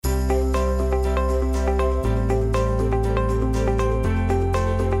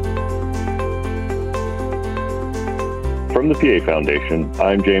From the PA Foundation,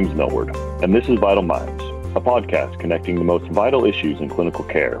 I'm James Millward, and this is Vital Minds, a podcast connecting the most vital issues in clinical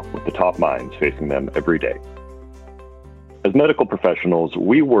care with the top minds facing them every day. As medical professionals,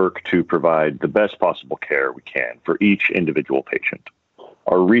 we work to provide the best possible care we can for each individual patient.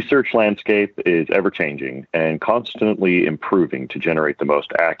 Our research landscape is ever-changing and constantly improving to generate the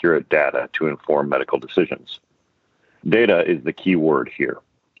most accurate data to inform medical decisions. Data is the key word here.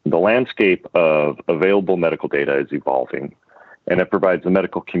 The landscape of available medical data is evolving, and it provides the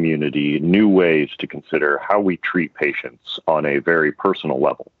medical community new ways to consider how we treat patients on a very personal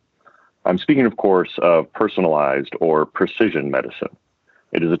level. I'm speaking, of course, of personalized or precision medicine.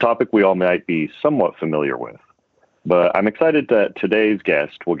 It is a topic we all might be somewhat familiar with, but I'm excited that today's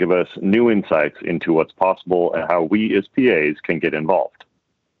guest will give us new insights into what's possible and how we as PAs can get involved.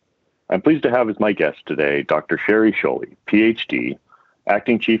 I'm pleased to have as my guest today Dr. Sherry Sholey, PhD,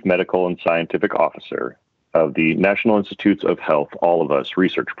 Acting Chief Medical and Scientific Officer of the National Institutes of Health All of Us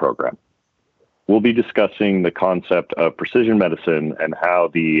research program. We'll be discussing the concept of precision medicine and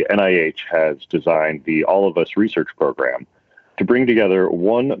how the NIH has designed the All of Us research program to bring together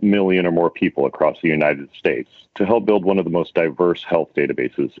 1 million or more people across the United States to help build one of the most diverse health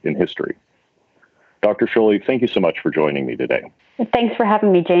databases in history. Dr. Sholey, thank you so much for joining me today. Thanks for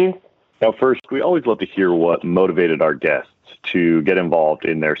having me, James. Now, first, we always love to hear what motivated our guests to get involved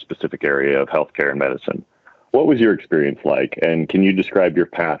in their specific area of healthcare and medicine. What was your experience like, and can you describe your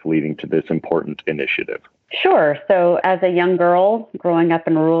path leading to this important initiative? Sure. So as a young girl growing up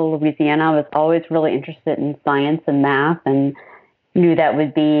in rural Louisiana, I was always really interested in science and math and knew that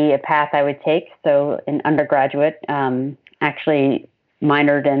would be a path I would take. So in undergraduate, actually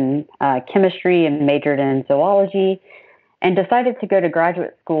minored in chemistry and majored in zoology, and decided to go to graduate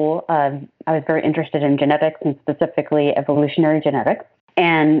school. I was very interested in genetics and specifically evolutionary genetics.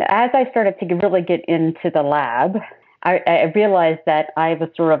 And as I started to really get into the lab, I realized that I was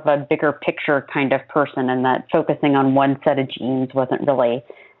sort of a bigger picture kind of person, and that focusing on one set of genes wasn't really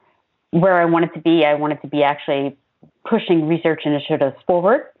where I wanted to be. I wanted to be actually pushing research initiatives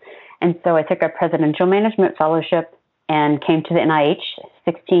forward. And so I took a presidential management fellowship and came to the NIH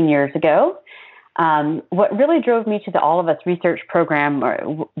 16 years ago. What really drove me to the All of Us research program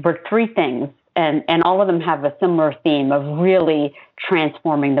were three things, and all of them have a similar theme of really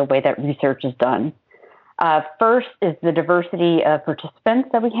transforming the way that research is done. First is the diversity of participants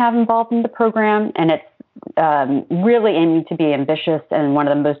that we have involved in the program, and it's really aiming to be ambitious and one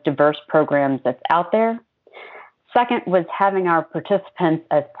of the most diverse programs that's out there. Second was having our participants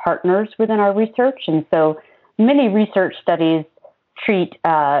as partners within our research, and so many research studies treat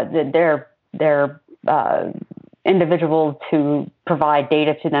their individuals to provide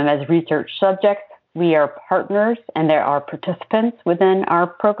data to them as research subjects. We are partners, and there are participants within our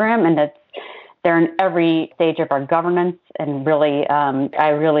program, and they're in every stage of our governance. And really, I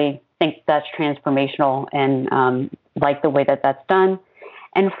really think that's transformational and like the way that that's done.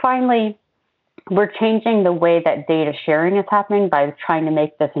 And finally, we're changing the way that data sharing is happening by trying to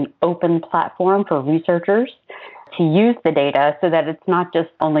make this an open platform for researchers to use the data so that it's not just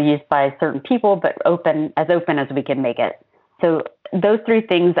only used by certain people, but open as we can make it. So those three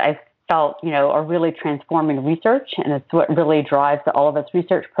things I felt, are really transforming research, and it's what really drives the All of Us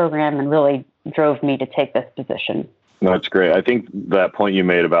research program and really drove me to take this position. That's great. I think that point you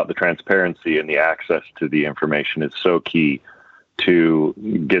made about the transparency and the access to the information is so key to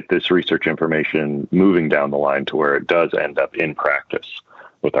get this research information moving down the line to where it does end up in practice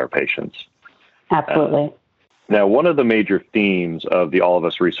with our patients. Absolutely. Now, one of the major themes of the All of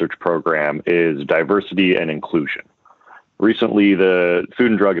Us research program is diversity and inclusion. Recently, the Food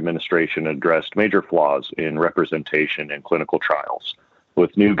and Drug Administration addressed major flaws in representation in clinical trials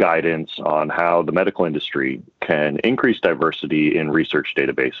with new guidance on how the medical industry can increase diversity in research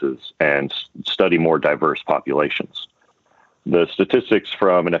databases and study more diverse populations. The statistics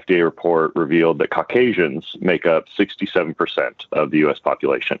from an FDA report revealed that Caucasians make up 67% of the U.S.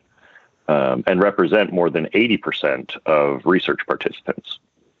 population. And represent more than 80% of research participants.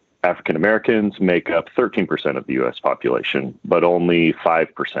 African Americans make up 13% of the U.S. population, but only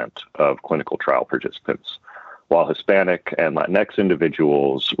 5% of clinical trial participants, while Hispanic and Latinx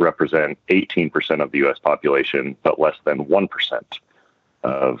individuals represent 18% of the U.S. population, but less than 1%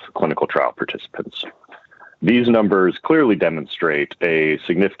 of clinical trial participants. These numbers clearly demonstrate a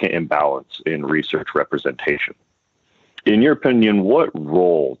significant imbalance in research representation. In your opinion, what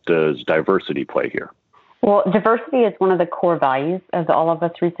role does diversity play here? Well, diversity is one of the core values of the All of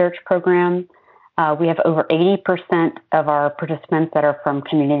Us research program. We have over 80% of our participants that are from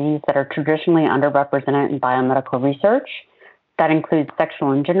communities that are traditionally underrepresented in biomedical research. That includes sexual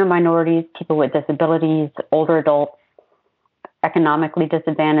and gender minorities, people with disabilities, older adults, economically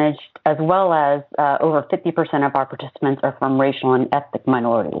disadvantaged, as well as over 50% of our participants are from racial and ethnic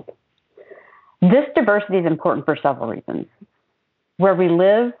minorities. This diversity is important for several reasons. Where we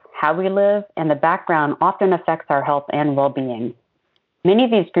live, how we live, and the background often affects our health and well-being. Many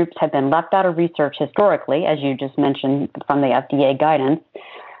of these groups have been left out of research historically, as you just mentioned from the FDA guidance,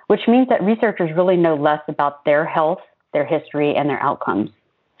 which means that researchers really know less about their health, their history, and their outcomes.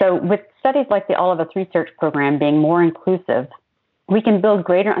 So with studies like the All of Us research program being more inclusive, we can build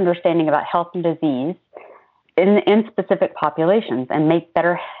greater understanding about health and disease in specific populations and make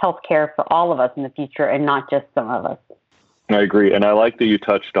better health care for all of us in the future and not just some of us. I agree. And I like that you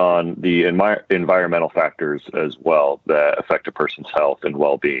touched on the environmental factors as well that affect a person's health and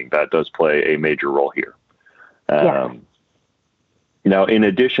well-being. That does play a major role here. Now, in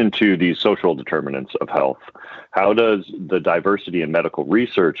addition to these social determinants of health, how does the diversity in medical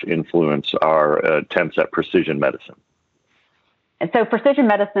research influence our attempts at precision medicine? And so precision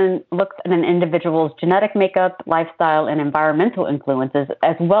medicine looks at an individual's genetic makeup, lifestyle, and environmental influences,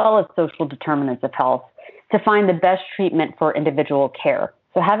 as well as social determinants of health, to find the best treatment for individual care.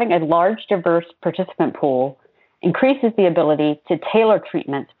 So having a large, diverse participant pool increases the ability to tailor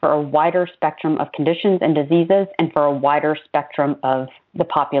treatments for a wider spectrum of conditions and diseases and for a wider spectrum of the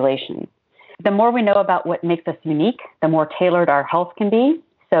population. The more we know about what makes us unique, the more tailored our health can be.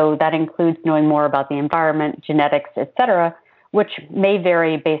 So that includes knowing more about the environment, genetics, et cetera, which may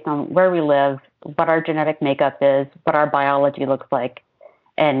vary based on where we live, what our genetic makeup is, what our biology looks like.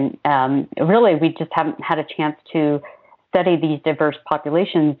 And really, we just haven't had a chance to study these diverse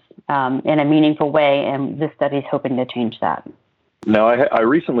populations in a meaningful way, and this study is hoping to change that. Now, I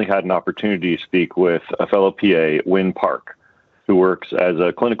recently had an opportunity to speak with a fellow PA, Wynn Park, who works as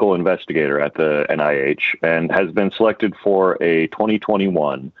a clinical investigator at the NIH and has been selected for a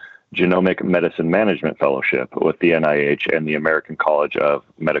 2021 Genomic Medicine Management Fellowship with the NIH and the American College of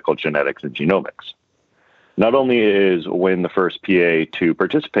Medical Genetics and Genomics. Not only is Wynn the first PA to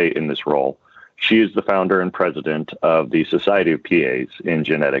participate in this role, she is the founder and president of the Society of PAs in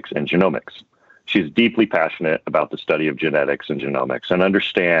Genetics and Genomics. She's deeply passionate about the study of genetics and genomics and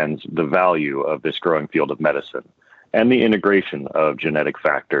understands the value of this growing field of medicine and the integration of genetic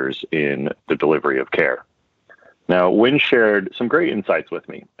factors in the delivery of care. Now, Wynn shared some great insights with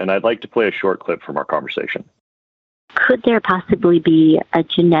me, and I'd like to play a short clip from our conversation. Could there possibly be a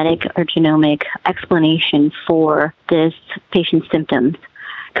genetic or genomic explanation for this patient's symptoms?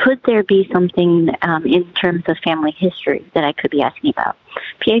 Could there be something in terms of family history that I could be asking about?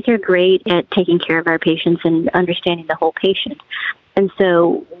 PAs are great at taking care of our patients and understanding the whole patient. And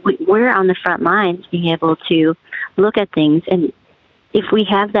so we're on the front lines being able to look at things. And if we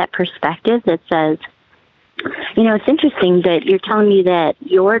have that perspective that says, you know, it's interesting that you're telling me that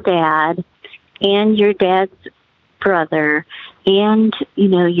your dad and your dad's brother and, you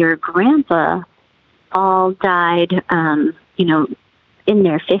know, your grandpa all died, you know, in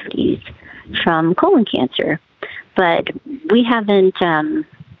their 50s from colon cancer. But we haven't, you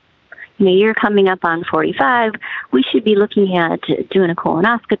know, you're coming up on 45. We should be looking at doing a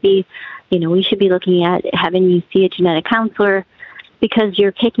colonoscopy. You know, we should be looking at having you see a genetic counselor because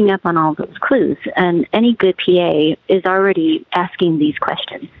you're picking up on all those clues. And any good PA is already asking these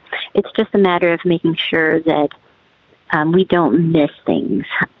questions. It's just a matter of making sure that we don't miss things.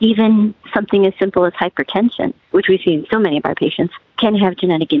 Even something as simple as hypertension, which we see in so many of our patients, can have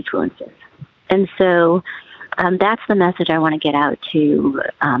genetic influences. And so that's the message I want to get out to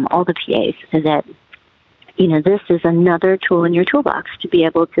all the PAs, is that, you know, this is another tool in your toolbox to be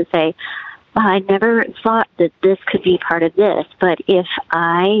able to say, I never thought that this could be part of this, but if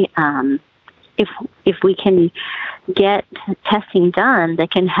if we can get testing done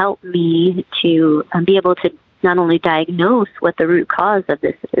that can help me to be able to not only diagnose what the root cause of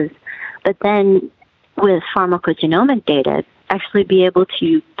this is, but then with pharmacogenomic data, actually be able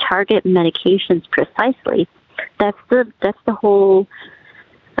to target medications precisely. That's the whole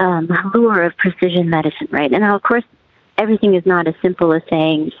lure of precision medicine, right? And now, of course, everything is not as simple as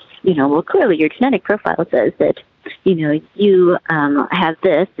saying, you know, well, clearly your genetic profile says that, you know, you have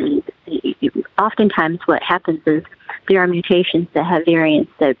this. And oftentimes what happens is there are mutations that have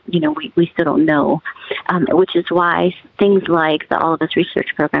variants that, you know, we still don't know, which is why things like the All of Us research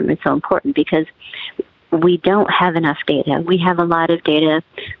program is so important, because we don't have enough data. We have a lot of data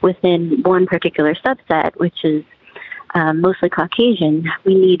within one particular subset, which is mostly Caucasian.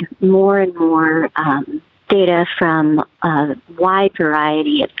 We need more and more data from a wide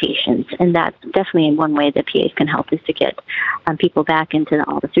variety of patients, and that's definitely in one way that PAs can help, is to get people back into the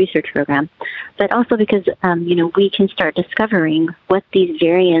All This research program. But also because, you know, we can start discovering what these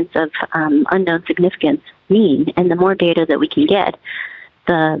variants of unknown significance mean. And the more data that we can get,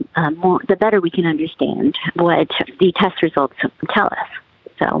 the better we can understand what the test results tell us.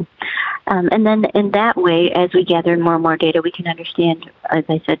 So, and then in that way, as we gather more and more data, we can understand, as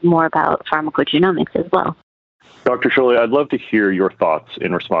I said, more about pharmacogenomics as well. Dr. Sholey, I'd love to hear your thoughts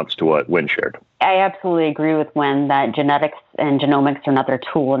in response to what Wen shared. I absolutely agree with Wen that genetics and genomics are another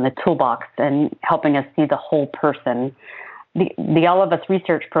tool in the toolbox and helping us see the whole person. The All of Us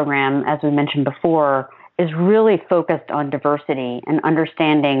research program, as we mentioned before, is really focused on diversity and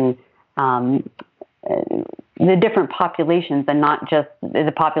understanding the different populations, and not just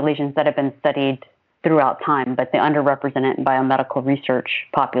the populations that have been studied throughout time, but the underrepresented biomedical research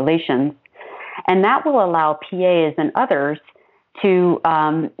populations. And that will allow PAs and others to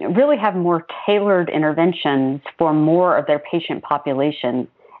really have more tailored interventions for more of their patient population.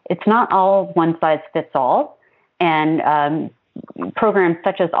 It's not all one size fits all, and programs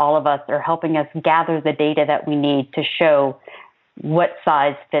such as All of Us are helping us gather the data that we need to show what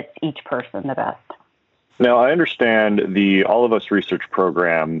size fits each person the best. Now, I understand the All of Us research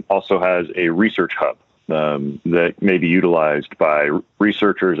program also has a research hub that may be utilized by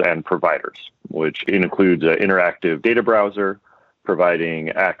researchers and providers, which includes an interactive data browser, providing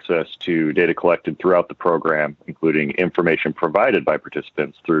access to data collected throughout the program, including information provided by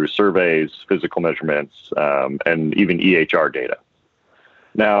participants through surveys, physical measurements, and even EHR data.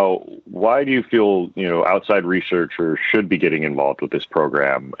 Now, why do you feel, outside researchers should be getting involved with this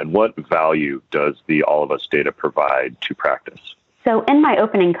program, and what value does the All of Us data provide to practice? So in my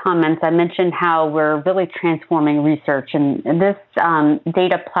opening comments, I mentioned how we're really transforming research, and this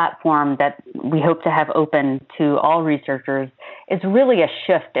data platform that we hope to have open to all researchers is really a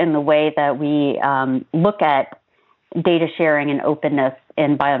shift in the way that we look at data sharing and openness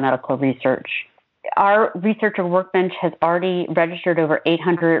in biomedical research. Our researcher workbench has already registered over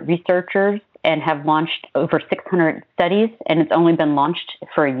 800 researchers and have launched over 600 studies, and it's only been launched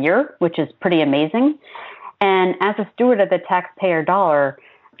for a year, which is pretty amazing. And as a steward of the taxpayer dollar,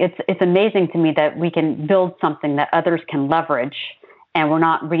 it's amazing to me that we can build something that others can leverage, and we're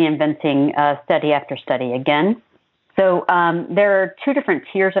not reinventing study after study again. So there are two different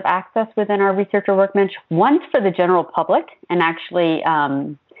tiers of access within our researcher workbench. One's for the general public, and actually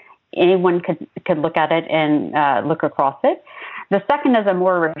anyone could look at it and look across it. The second is a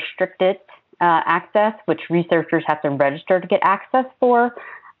more restricted access, which researchers have to register to get access for,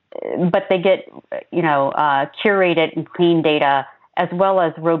 but they get curated and clean data as well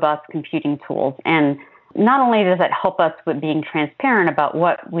as robust computing tools. And not only does it help us with being transparent about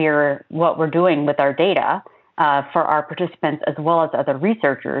what we're doing with our data for our participants as well as other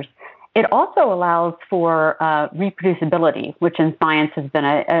researchers, it also allows for reproducibility, which in science has been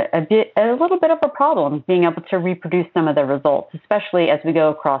a little bit of a problem, being able to reproduce some of the results, especially as we go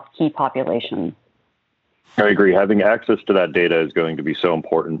across key populations. I agree. Having access to that data is going to be so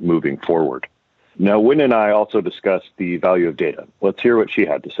important moving forward. Now, Wen and I also discussed the value of data. Let's hear what she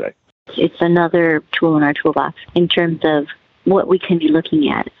had to say. It's another tool in our toolbox in terms of what we can be looking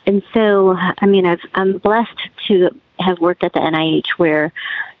at. And so, I'm blessed to have worked at the NIH, where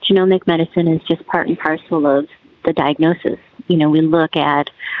genomic medicine is just part and parcel of the diagnosis. We look at,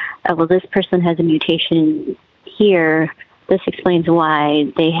 this person has a mutation here. This explains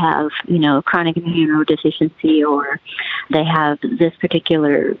why they have, chronic immunodeficiency, or they have this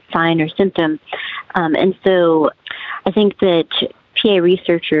particular sign or symptom. And so I think that PA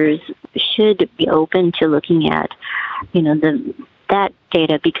researchers should be open to looking at, that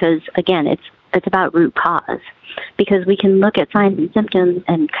data, because again, it's about root cause, because we can look at signs and symptoms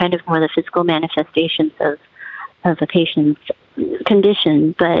and kind of more the physical manifestations of a patient's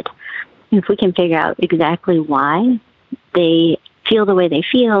condition. But if we can figure out exactly why they feel the way they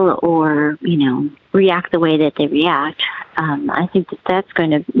feel, or, react the way that they react, I think that's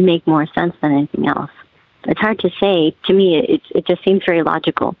going to make more sense than anything else. It's hard to say. To me, it just seems very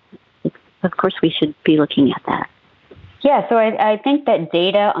logical. Of course, we should be looking at that. Yeah, so I think that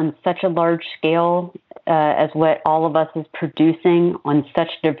data on such a large scale as what All of Us is producing on such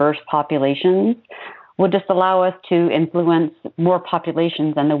diverse populations will just allow us to influence more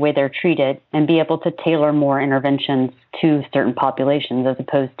populations and the way they're treated, and be able to tailor more interventions to certain populations as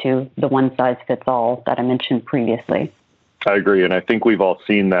opposed to the one-size-fits-all that I mentioned previously. I agree, and I think we've all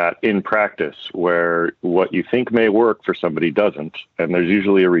seen that in practice, where what you think may work for somebody doesn't, and there's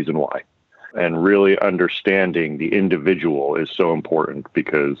usually a reason why. And really understanding the individual is so important,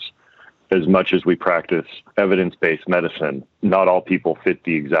 because as much as we practice evidence-based medicine, not all people fit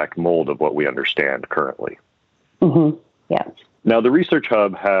the exact mold of what we understand currently. Mm-hmm. Yeah. Now, the Research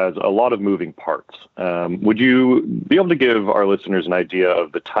Hub has a lot of moving parts. Would you be able to give our listeners an idea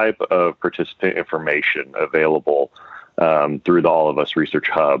of the type of participant information available through the All of Us Research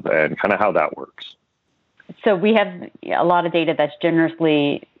Hub and kind of how that works? So we have a lot of data that's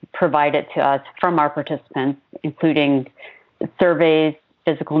generously provided to us from our participants, including surveys,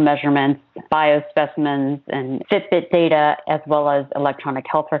 physical measurements, biospecimens, and Fitbit data, as well as electronic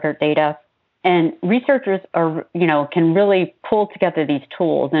health record data. And researchers can really pull together these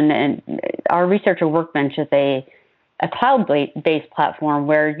tools. And our Researcher Workbench is a cloud-based platform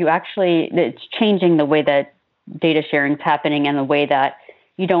where it's changing the way that data sharing is happening and the way that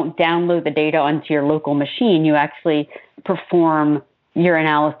you don't download the data onto your local machine. You actually perform your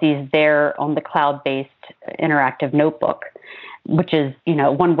analyses there on the cloud-based interactive notebook, which is,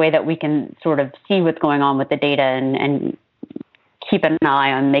 one way that we can sort of see what's going on with the data and keep an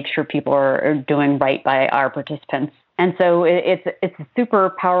eye on, make sure people are doing right by our participants. And so it's a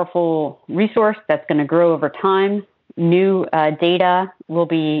super powerful resource that's going to grow over time. New data will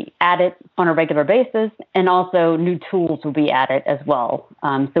be added on a regular basis, and also new tools will be added as well.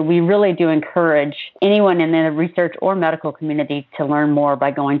 So we really do encourage anyone in the research or medical community to learn more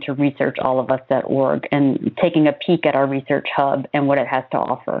by going to researchallofus.org and taking a peek at our Research Hub and what it has to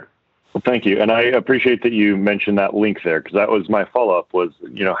offer. Well, thank you. And I appreciate that you mentioned that link there, because that was my follow-up was,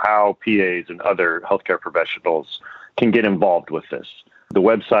 how PAs and other healthcare professionals can get involved with this. The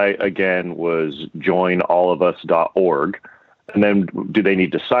website, again, was joinallofus.org. And then do they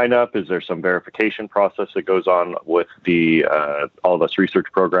need to sign up? Is there some verification process that goes on with the All of Us research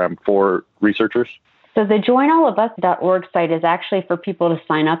program for researchers? So the joinallofus.org site is actually for people to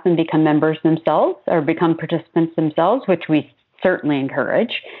sign up and become members themselves or become participants themselves, which we certainly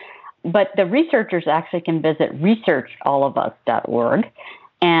encourage. But the researchers actually can visit researchallofus.org.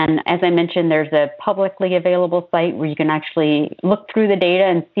 And as I mentioned, there's a publicly available site where you can actually look through the data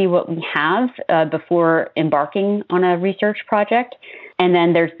and see what we have before embarking on a research project. And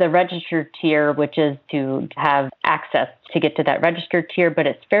then there's the registered tier, which is to have access to get to that registered tier, but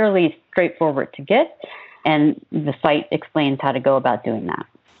it's fairly straightforward to get. And the site explains how to go about doing that.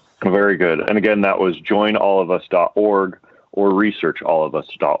 Very good. And again, that was joinallofus.org or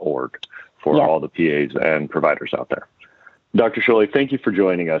researchallofus.org for all the PAs and providers out there. Dr. Sholey, thank you for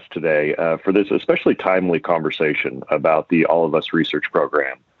joining us today for this especially timely conversation about the All of Us research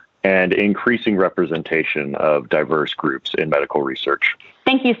program and increasing representation of diverse groups in medical research.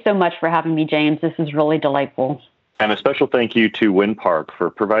 Thank you so much for having me, James. This is really delightful. And a special thank you to Wynn Park for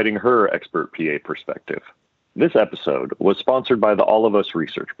providing her expert PA perspective. This episode was sponsored by the All of Us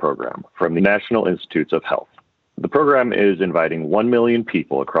research program from the National Institutes of Health. The program is inviting 1 million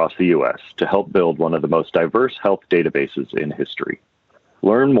people across the U.S. to help build one of the most diverse health databases in history.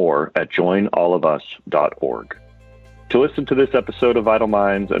 Learn more at joinallofus.org. To listen to this episode of Vital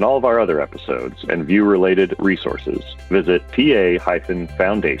Minds and all of our other episodes and view related resources, visit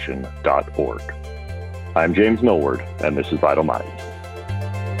pa-foundation.org. I'm James Millward, and this is Vital Minds.